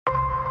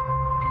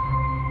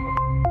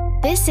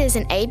This is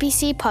an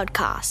ABC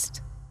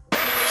podcast.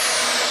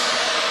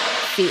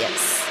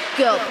 Fierce.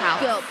 Girl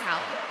power.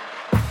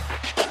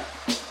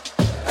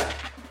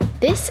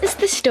 This is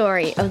the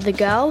story of the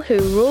girl who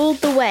ruled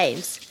the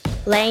waves,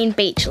 Layne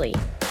Beachley,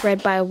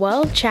 read by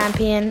world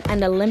champion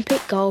and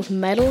Olympic gold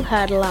medal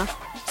hurdler,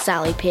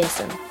 Sally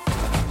Pearson.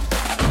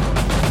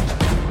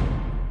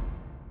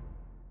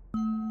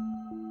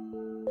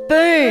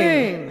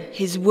 Boom!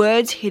 His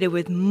words hit her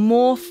with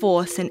more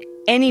force than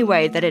any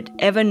wave that had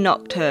ever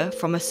knocked her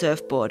from a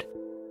surfboard.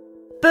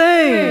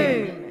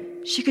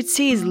 Boom! She could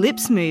see his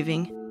lips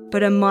moving,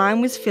 but her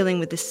mind was filling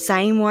with the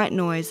same white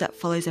noise that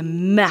follows a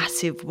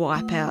massive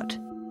wipeout.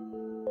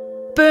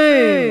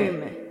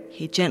 Boom!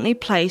 He gently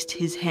placed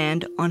his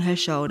hand on her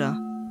shoulder.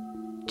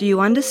 "Do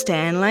you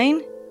understand,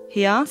 Layne?"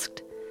 he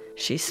asked.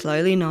 She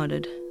slowly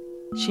nodded.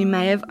 She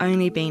may have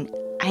only been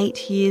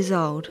 8 years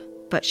old,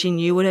 but she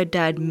knew what her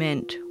dad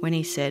meant when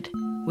he said,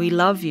 "We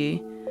love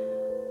you,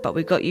 but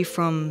we got you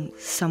from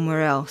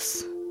somewhere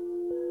else."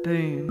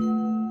 Boom.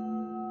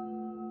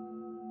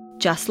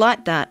 Just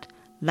like that,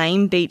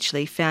 Layne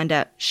Beachley found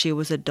out she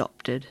was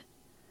adopted.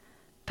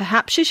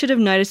 Perhaps she should have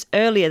noticed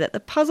earlier that the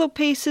puzzle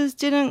pieces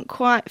didn't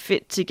quite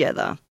fit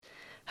together.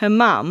 Her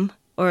mum,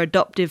 or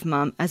adoptive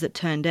mum as it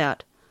turned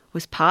out,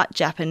 was part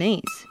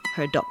Japanese.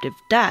 Her adoptive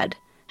dad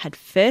had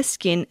fair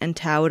skin and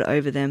towered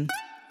over them.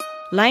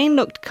 Layne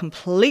looked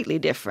completely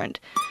different.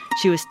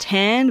 She was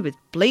tanned with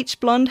bleached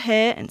blonde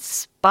hair and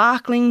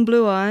sparkling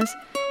blue eyes.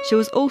 She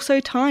was also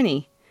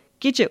tiny.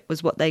 Gidget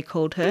was what they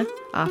called her,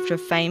 after a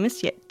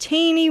famous yet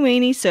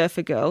teeny-weeny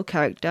surfer girl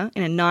character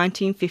in a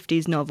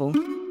 1950s novel.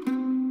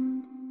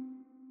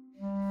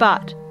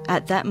 But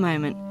at that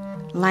moment,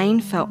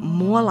 Layne felt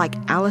more like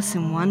Alice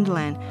in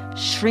Wonderland,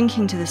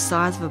 shrinking to the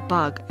size of a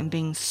bug and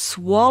being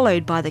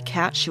swallowed by the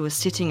couch she was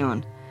sitting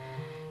on.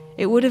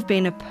 It would have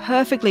been a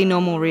perfectly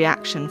normal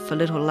reaction for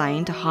little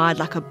Layne to hide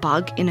like a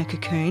bug in a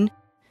cocoon.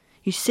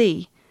 You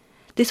see,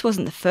 this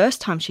wasn't the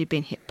first time she'd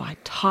been hit by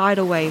a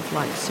tidal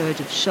wave-like surge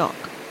of shock.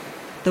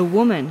 The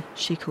woman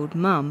she called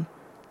Mum,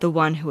 the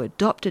one who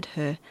adopted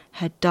her,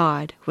 had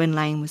died when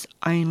Layne was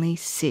only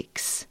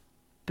 6.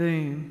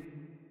 Boom.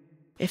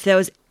 If there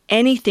was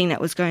anything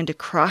that was going to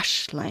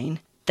crush Layne,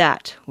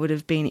 that would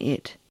have been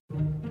it.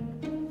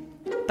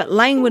 But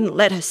Layne wouldn't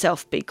let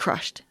herself be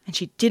crushed, and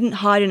she didn't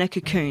hide in a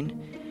cocoon.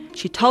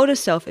 She told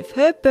herself if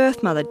her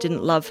birth mother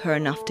didn't love her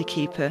enough to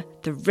keep her,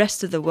 the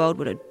rest of the world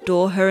would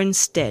adore her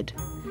instead.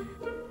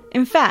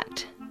 In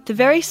fact, the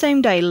very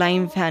same day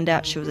Layne found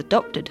out she was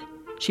adopted,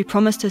 she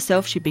promised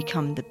herself she'd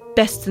become the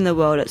best in the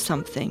world at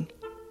something.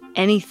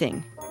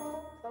 Anything.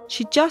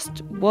 She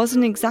just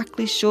wasn't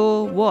exactly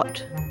sure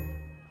what.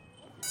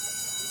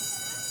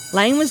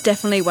 Layne was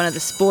definitely one of the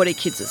sporty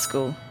kids at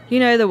school. You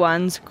know, the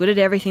ones good at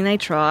everything they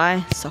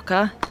try: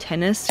 soccer,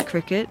 tennis,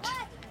 cricket.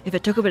 If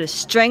it took a bit of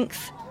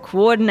strength,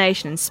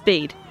 coordination and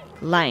speed,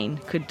 Layne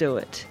could do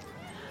it.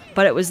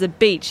 But it was the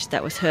beach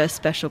that was her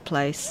special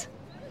place.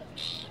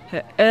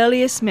 Her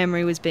earliest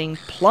memory was being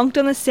plonked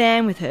on the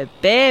sand with her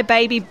bare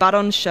baby butt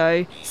on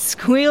show,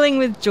 squealing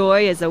with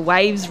joy as the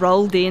waves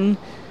rolled in.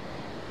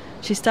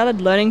 She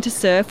started learning to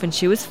surf when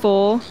she was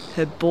 4.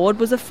 Her board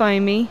was a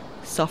foamy,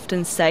 soft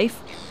and safe,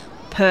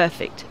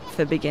 perfect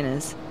for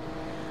beginners.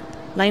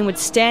 Layne would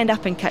stand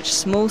up and catch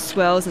small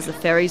swells as the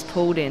ferries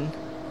pulled in.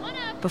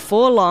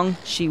 Before long,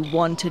 she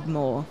wanted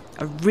more.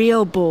 A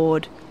real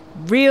board,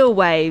 real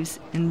waves,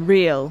 and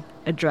real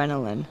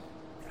adrenaline.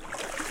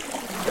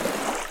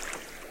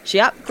 She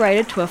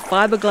upgraded to a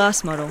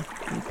fiberglass model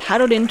and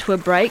paddled into a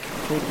break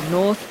called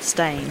North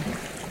Stane.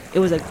 It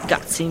was a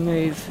gutsy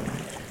move.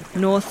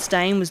 North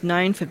Stane was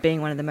known for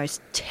being one of the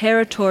most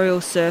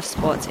territorial surf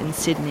spots in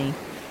Sydney.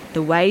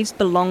 The waves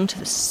belonged to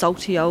the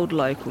salty old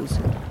locals.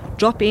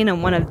 Drop in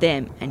on one of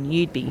them and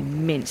you'd be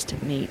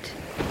minced meat.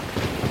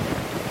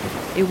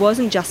 It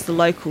wasn't just the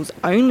locals'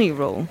 only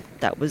rule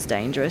that was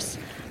dangerous.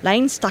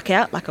 Layne stuck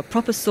out like a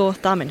proper sore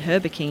thumb in her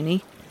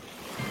bikini.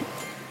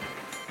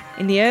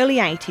 In the early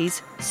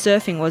 80s,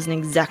 surfing wasn't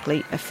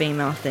exactly a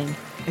female thing.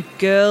 A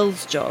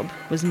girl's job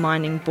was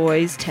minding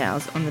boys'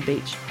 towels on the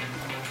beach.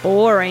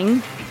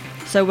 Boring.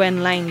 So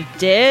when Layne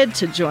dared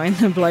to join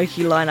the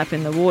blokey lineup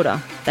in the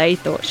water, they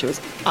thought she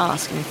was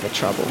asking for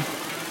trouble.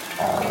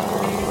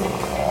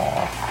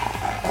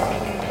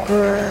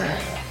 Grrr.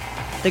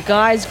 The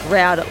guys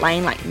growled at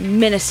Layne like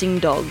menacing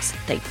dogs.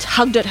 They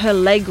tugged at her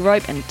leg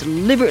rope and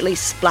deliberately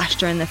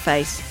splashed her in the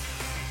face.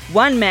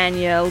 One man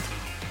yelled,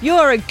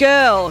 "You're a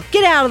girl!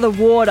 Get out of the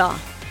water!"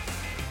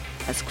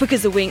 As quick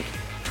as a wink,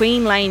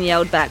 Tween Layne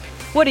yelled back,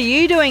 "What are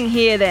you doing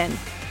here then?"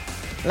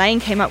 Layne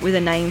came up with a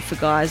name for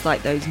guys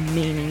like those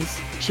meanies.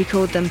 She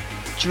called them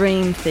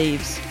dream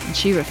thieves, and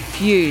she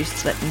refused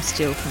to let them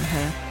steal from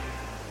her.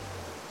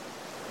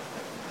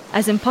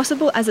 As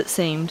impossible as it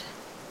seemed,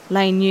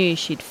 Layne knew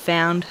she'd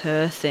found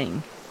her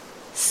thing.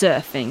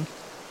 Surfing.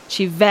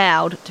 She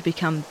vowed to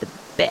become the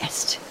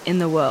best in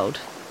the world.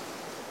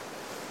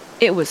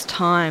 It was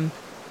time.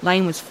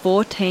 Layne was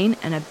 14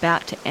 and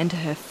about to enter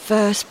her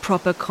first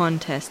proper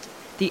contest,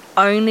 the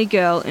only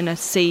girl in a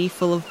sea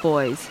full of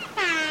boys.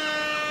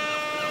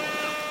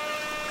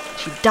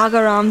 She dug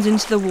her arms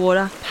into the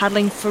water,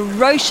 paddling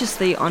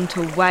ferociously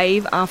onto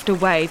wave after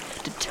wave,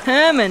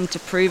 determined to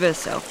prove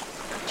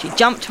herself. She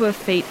jumped to her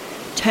feet,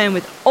 turned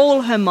with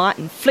all her might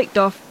and flicked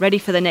off, ready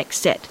for the next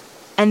set.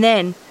 And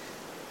then,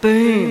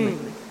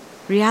 boom!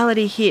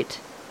 Reality hit.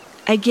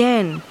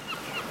 Again.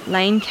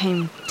 Layne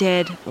came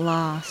dead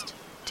last.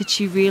 Did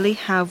she really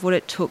have what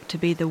it took to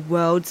be the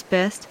world's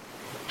best?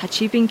 Had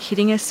she been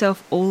kidding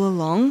herself all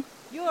along?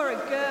 You're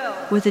a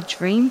girl. Were the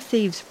dream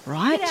thieves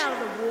right? Get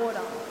out of the water.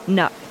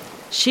 No,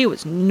 she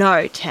was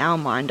no towel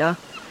minder.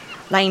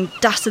 Layne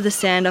dusted the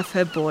sand off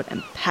her board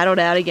and paddled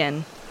out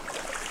again.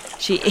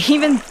 She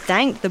even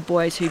thanked the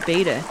boys who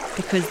beat her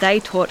because they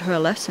taught her a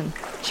lesson.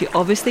 She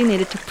obviously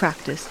needed to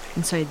practice,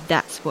 and so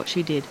that's what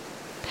she did.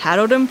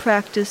 Paddled and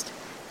practiced,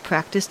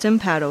 practiced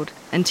and paddled,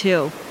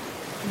 until,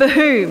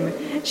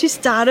 boom, she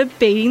started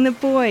beating the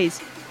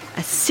boys.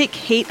 A sick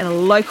heat at a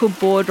local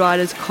board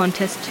riders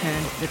contest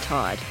turned the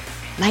tide.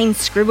 Layne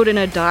scribbled in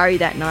her diary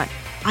that night,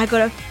 "I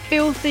got a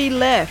filthy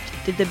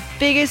left, did the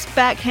biggest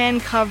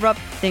backhand cover-up,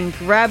 then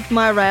grabbed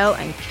my rail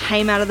and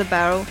came out of the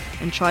barrel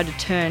and tried to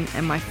turn,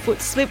 and my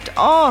foot slipped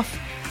off.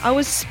 I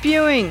was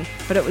spewing,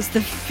 but it was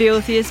the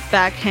filthiest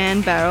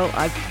backhand barrel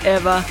I've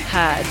ever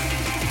had."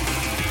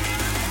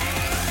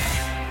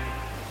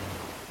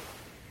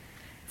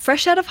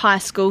 Fresh out of high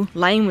school,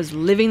 Layne was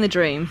living the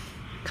dream.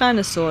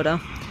 Kinda sorta.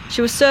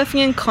 She was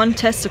surfing in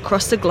contests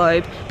across the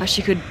globe, but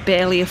she could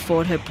barely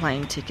afford her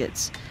plane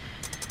tickets.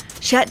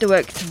 She had to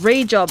work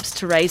 3 jobs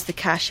to raise the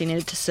cash she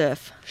needed to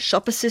surf.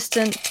 Shop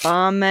assistant,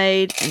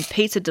 barmaid, and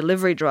pizza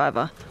delivery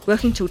driver.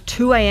 Working till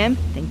 2 a.m,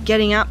 then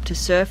getting up to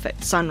surf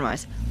at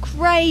sunrise.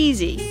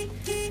 Crazy!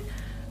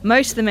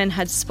 Most of the men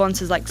had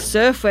sponsors like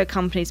surfwear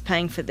companies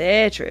paying for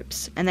their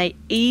trips, and they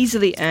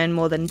easily earned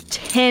more than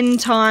 10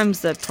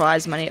 times the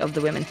prize money of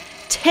the women.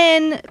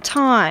 10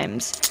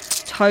 times!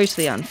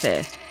 Totally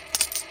unfair.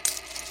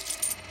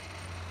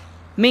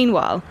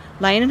 Meanwhile,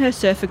 Layne and her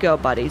surfer girl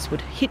buddies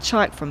would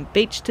hitchhike from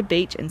beach to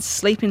beach and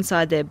sleep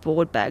inside their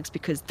board bags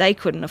because they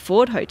couldn't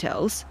afford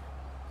hotels.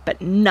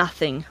 But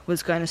nothing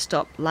was going to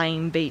stop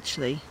Layne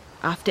Beachley.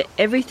 After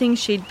everything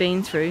she'd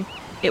been through,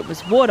 it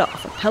was water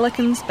off a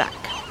pelican's back.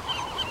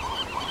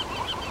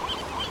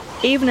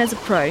 Even as a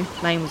pro,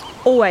 Layne was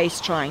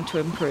always trying to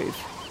improve.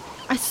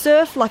 "I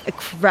surf like a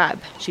crab,"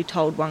 she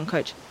told one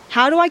coach.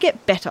 "How do I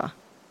get better?"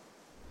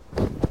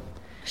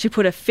 She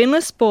put a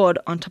finless board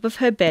on top of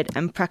her bed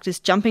and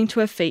practiced jumping to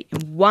her feet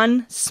in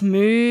one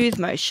smooth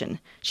motion.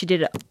 She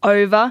did it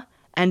over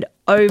and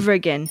over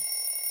again,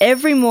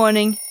 every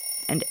morning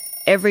and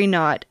every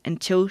night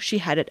until she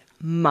had it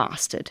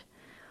mastered.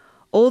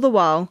 All the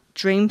while,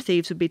 dream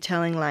thieves would be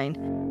telling Layne,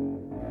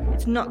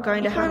 "It's not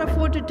going to happen. You can't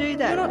afford to do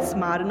that. You're not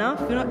smart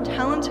enough. You're not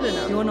talented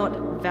enough. You're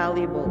not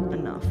valuable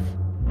enough."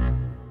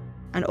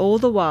 And all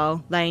the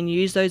while, Layne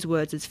used those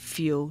words as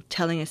fuel,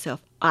 telling herself,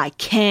 "I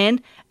can,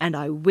 and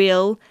I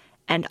will,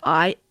 and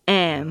I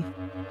am."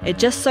 It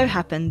just so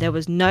happened there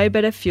was no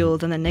better fuel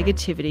than the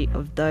negativity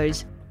of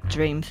those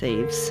dream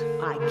thieves.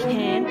 I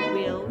can,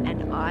 will,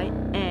 and I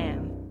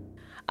am.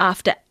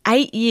 After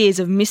 8 years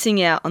of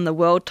missing out on the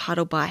world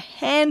title by a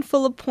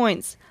handful of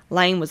points,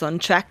 Layne was on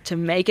track to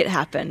make it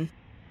happen.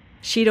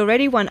 She'd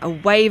already won a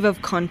wave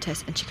of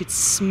contests and she could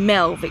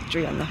smell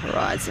victory on the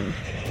horizon.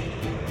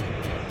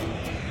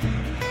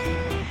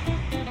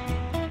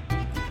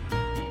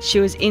 She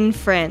was in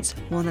France,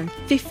 more than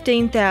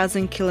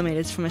 15,000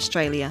 kilometres from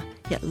Australia,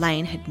 yet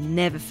Layne had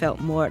never felt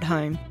more at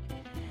home.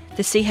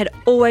 The sea had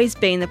always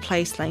been the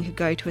place Layne could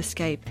go to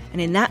escape, and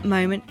in that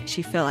moment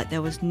she felt like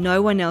there was no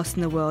one else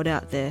in the world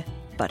out there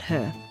but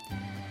her.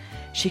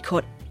 She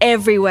caught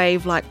every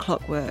wave like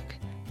clockwork.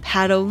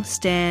 Paddle,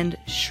 stand,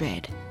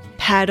 shred.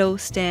 Paddle,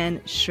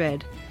 stand,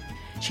 shred.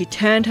 She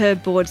turned her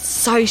board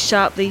so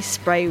sharply,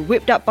 spray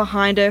whipped up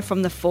behind her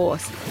from the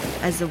force.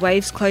 As the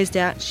waves closed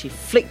out, she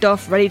flicked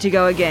off, ready to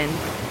go again.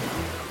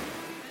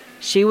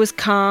 She was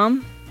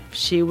calm,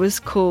 she was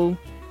cool,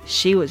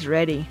 she was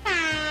ready.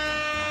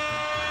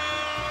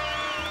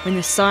 When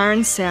the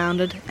siren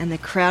sounded and the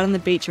crowd on the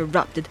beach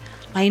erupted,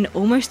 Layne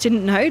almost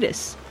didn't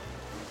notice.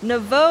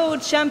 "Nouveau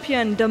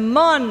champion du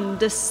monde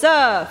de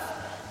surf,"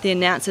 the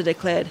announcer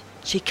declared.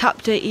 She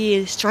cupped her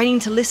ears, straining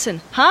to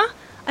listen. "Huh?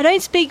 I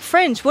don't speak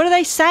French. What are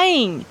they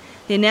saying?"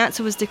 The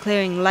announcer was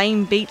declaring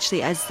Layne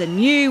Beachley as the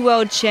new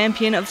world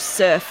champion of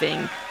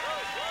surfing.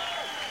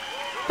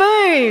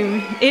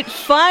 Boom! It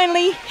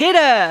finally hit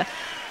her!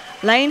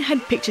 Layne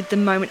had pictured the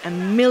moment a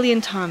million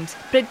times,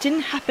 but it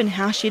didn't happen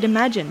how she'd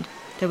imagined.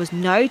 There was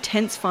no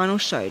tense final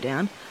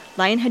showdown.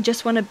 Layne had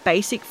just won a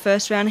basic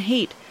first-round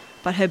heat,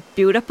 but her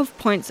build-up of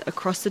points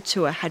across the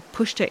tour had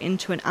pushed her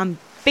into an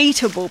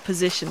unbeatable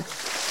position.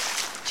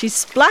 She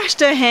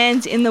splashed her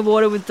hands in the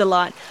water with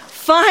delight.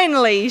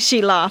 "Finally,"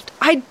 she laughed.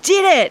 "I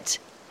did it!"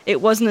 It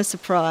wasn't a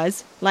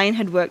surprise. Layne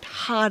had worked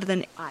harder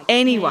than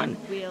anyone.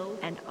 I will,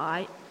 and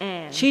I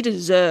am. She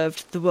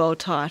deserved the world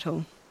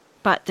title.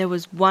 But there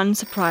was one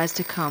surprise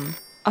to come.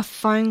 A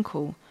phone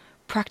call,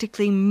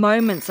 practically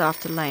moments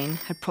after Layne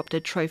had propped her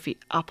trophy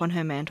up on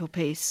her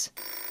mantelpiece.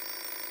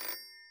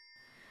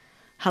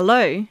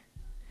 "Hello?"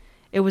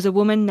 It was a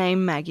woman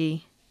named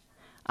Maggie.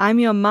 "I'm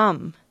your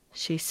mum,"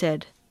 she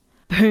said.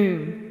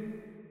 Boom!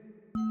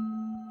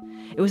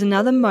 It was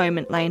another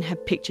moment Lane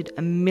had pictured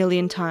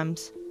 1,000,000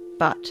 times,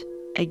 but,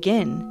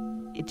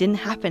 again, it didn't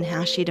happen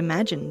how she'd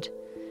imagined.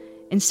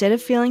 Instead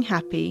of feeling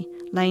happy,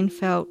 Lane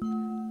felt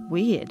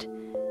weird.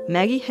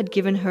 Maggie had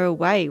given her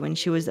away when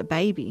she was a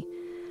baby.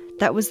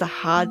 That was the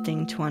hard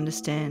thing to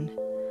understand.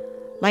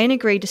 Lane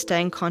agreed to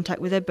stay in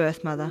contact with her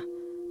birth mother,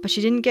 but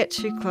she didn't get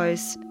too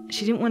close.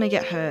 She didn't want to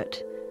get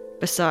hurt.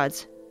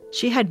 Besides,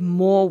 she had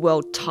more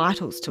world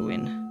titles to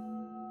win.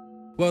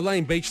 Well,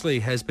 Layne Beachley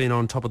has been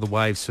on top of the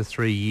waves for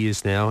 3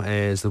 years now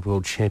as the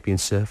world champion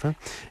surfer,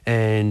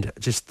 and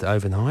just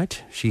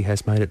overnight she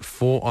has made it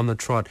 4 on the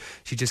trot.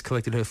 She just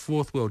collected her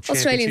 4th world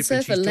championship. Australian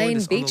surfer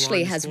Layne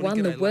Beachley has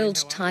won the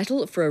world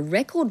title for a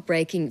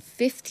record-breaking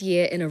 5th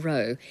year in a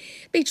row.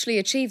 Beachley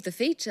achieved the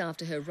feat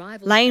after her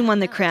rival... Lane won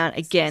the crown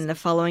again the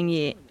following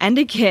year, and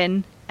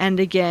again, and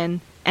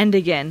again, and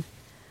again.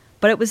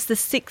 But it was the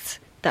 6th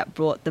that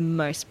brought the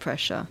most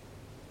pressure.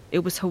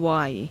 It was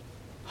Hawaii,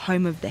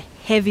 home of the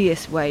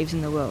heaviest waves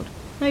in the world.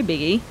 No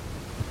biggie.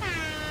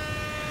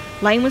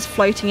 Lane was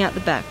floating out the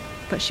back,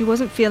 but she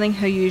wasn't feeling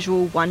her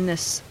usual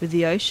oneness with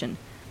the ocean.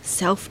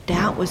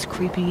 Self-doubt was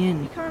creeping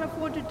in. You can't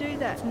afford to do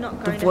that.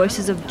 Not The going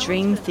voices to of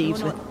dream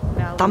thieves were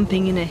valid.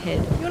 thumping in her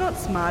head. You're not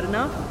smart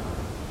enough.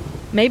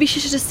 Maybe she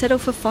should just settle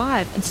for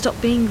 5 and stop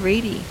being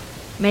greedy.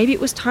 Maybe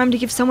it was time to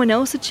give someone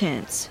else a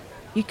chance.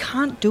 You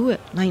can't do it,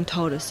 Lane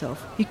told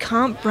herself. You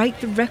can't break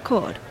the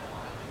record.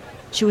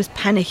 She was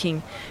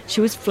panicking.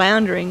 She was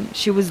floundering.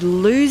 She was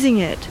losing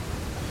it.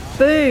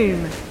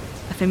 Boom!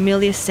 A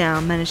familiar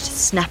sound managed to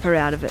snap her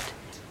out of it.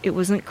 It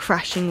wasn't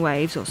crashing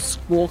waves or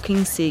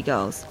squawking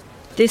seagulls.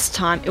 This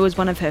time it was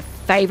one of her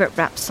favourite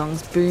rap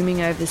songs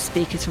booming over the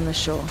speakers from the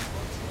shore.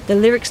 The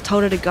lyrics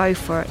told her to go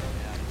for it.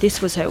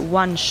 This was her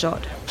one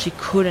shot. She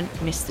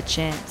couldn't miss the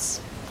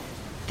chance.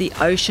 The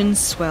ocean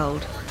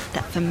swelled.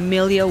 That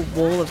familiar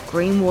wall of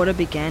green water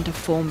began to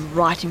form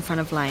right in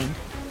front of Lane.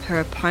 Her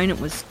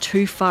opponent was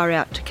too far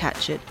out to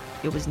catch it.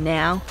 It was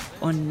now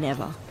or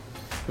never.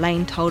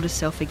 Lane told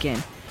herself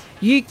again,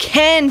 "You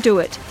can do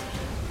it!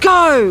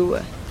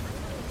 Go!"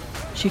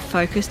 She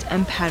focused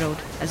and paddled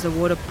as the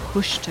water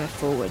pushed her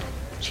forward.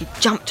 She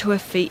jumped to her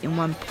feet in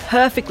one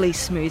perfectly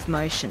smooth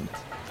motion.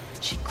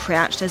 She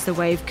crouched as the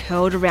wave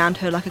curled around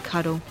her like a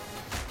cuddle.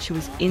 She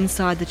was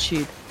inside the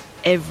tube,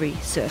 every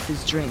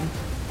surfer's dream.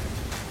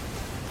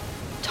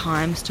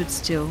 Time stood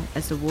still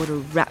as the water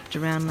wrapped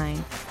around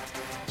Lane.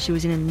 She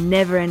was in a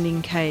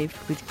never-ending cave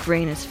with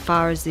green as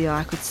far as the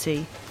eye could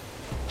see.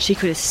 She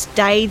could have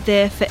stayed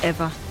there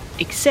forever,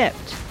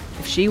 except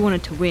if she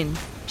wanted to win,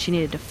 she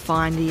needed to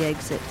find the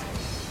exit.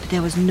 But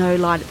there was no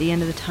light at the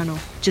end of the tunnel,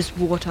 just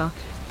water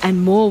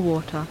and more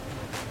water.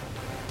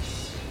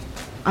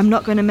 "I'm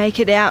not going to make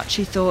it out,"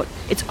 she thought.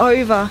 "It's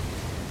over."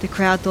 The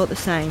crowd thought the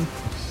same.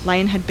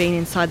 Lane had been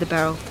inside the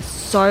barrel for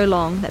so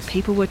long that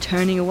people were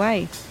turning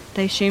away.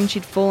 They assumed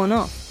she'd fallen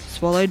off,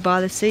 swallowed by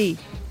the sea.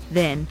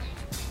 Then,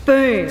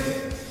 boom!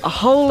 A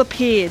hole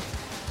appeared,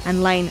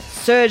 and Lane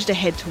surged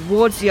ahead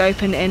towards the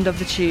open end of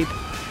the tube.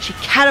 She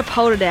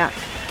catapulted out.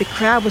 The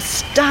crowd was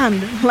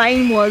stunned.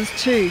 Lane was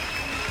too.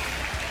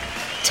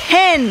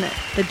 10!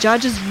 The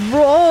judges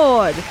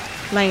roared.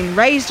 Lane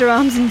raised her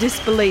arms in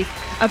disbelief.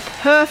 A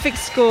perfect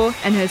score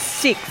and her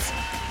 6th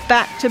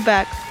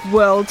back-to-back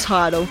world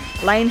title.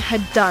 Lane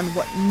had done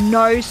what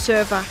no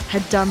surfer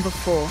had done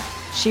before.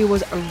 She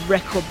was a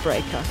record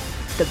breaker.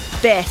 The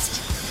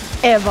best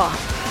ever.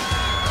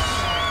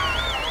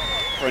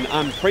 For an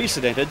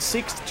unprecedented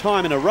 6th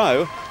time in a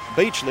row,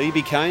 Beachley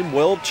became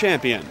world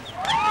champion.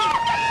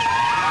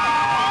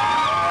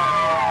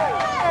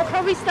 I'll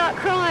probably start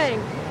crying.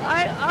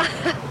 I'm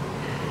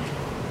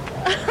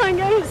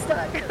going to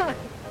start crying.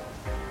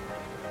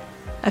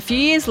 A few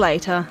years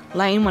later,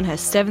 Lane won her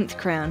 7th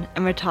crown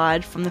and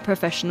retired from the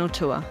professional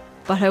tour.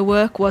 But her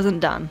work wasn't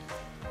done.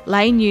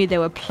 Lane knew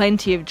there were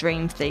plenty of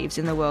dream thieves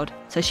in the world,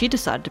 so she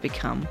decided to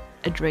become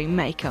a dream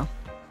maker.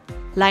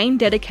 Lane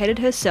dedicated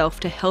herself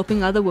to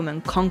helping other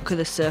women conquer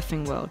the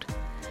surfing world.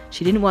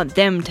 She didn't want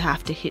them to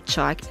have to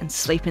hitchhike and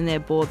sleep in their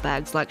board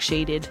bags like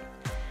she did.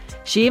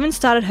 She even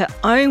started her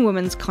own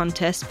women's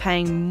contest,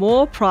 paying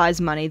more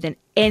prize money than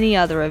any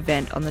other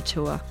event on the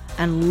tour,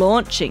 and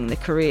launching the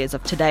careers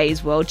of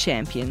today's world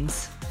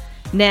champions.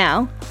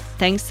 Now,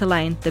 thanks to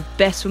Lane, the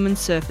best women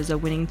surfers are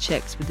winning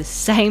checks with the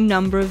same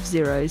number of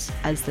zeros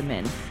as the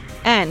men.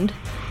 And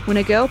when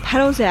a girl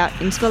paddles out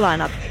into the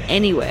lineup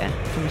anywhere,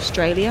 from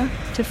Australia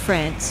to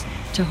France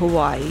to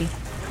Hawaii,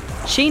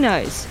 she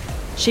knows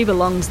she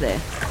belongs there.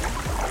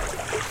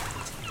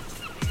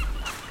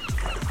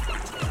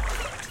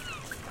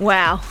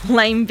 Wow,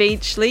 Layne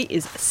Beachley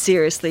is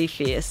seriously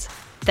fierce.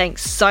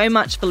 Thanks so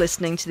much for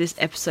listening to this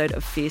episode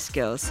of Fierce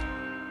Girls.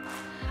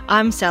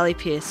 I'm Sally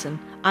Pearson.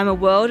 I'm a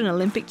world and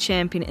Olympic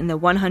champion in the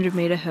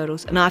 100-metre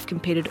hurdles, and I've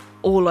competed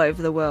all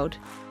over the world.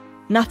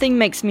 Nothing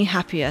makes me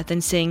happier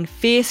than seeing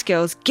fierce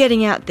girls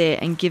getting out there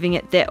and giving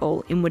it their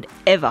all in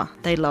whatever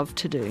they love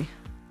to do.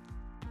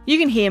 You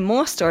can hear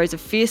more stories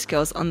of Fierce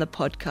Girls on the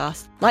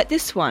podcast, like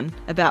this one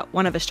about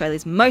one of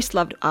Australia's most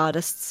loved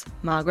artists,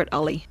 Margaret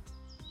Olley.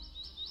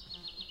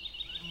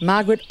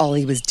 Margaret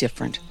Olley was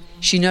different.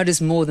 She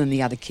noticed more than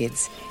the other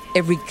kids.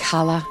 Every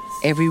colour,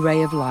 every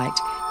ray of light,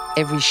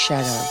 every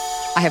shadow.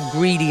 I have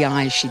greedy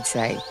eyes, she'd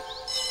say.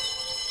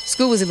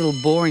 School was a little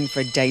boring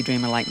for a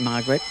daydreamer like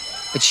Margaret,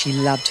 but she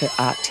loved her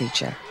art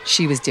teacher.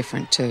 She was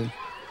different too.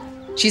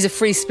 She's a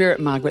free spirit,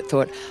 Margaret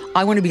thought.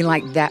 I want to be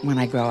like that when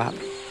I grow up.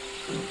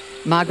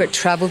 Margaret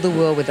travelled the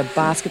world with a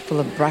basket full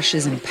of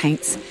brushes and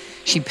paints.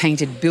 She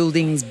painted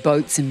buildings,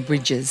 boats and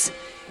bridges.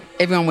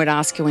 Everyone would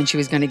ask her when she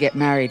was going to get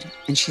married,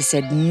 and she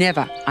said,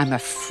 never, I'm a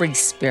free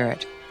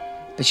spirit.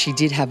 But she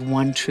did have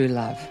one true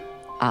love,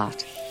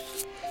 art.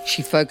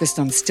 She focused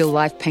on still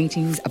life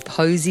paintings, a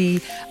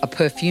posy, a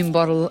perfume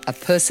bottle, a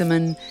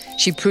persimmon.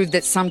 She proved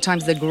that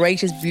sometimes the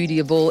greatest beauty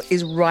of all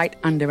is right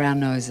under our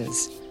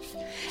noses.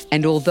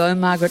 And although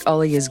Margaret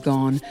Olley is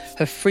gone,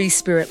 her free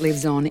spirit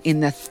lives on in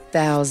the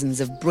thousands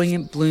of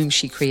brilliant blooms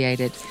she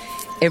created.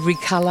 Every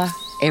colour,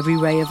 every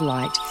ray of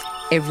light,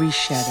 every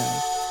shadow,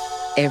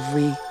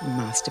 every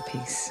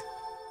masterpiece.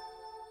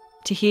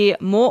 To hear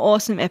more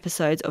awesome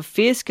episodes of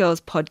Fierce Girls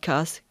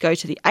podcast, go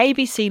to the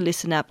ABC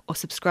Listen app or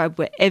subscribe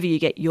wherever you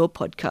get your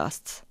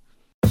podcasts.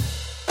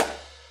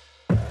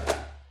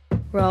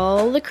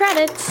 Roll the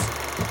credits.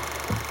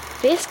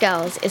 Fierce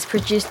Girls is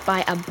produced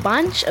by a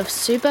bunch of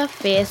super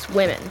fierce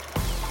women.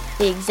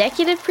 The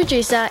executive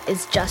producer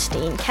is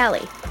Justine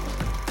Kelly.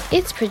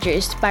 It's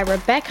produced by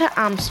Rebecca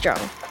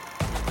Armstrong.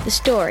 The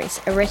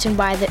stories are written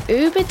by the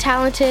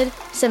uber-talented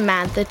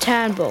Samantha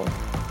Turnbull.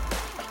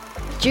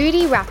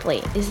 Judy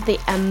Rapley is the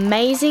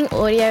amazing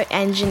audio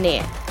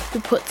engineer who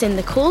puts in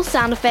the cool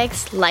sound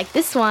effects like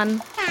this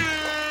one.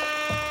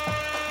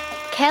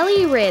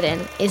 Kelly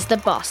Reardon is the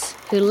boss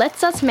who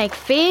lets us make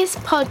fierce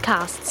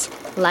podcasts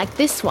like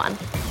this one.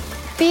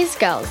 Fierce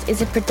Girls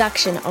is a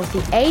production of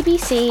the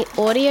ABC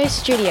Audio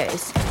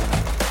Studios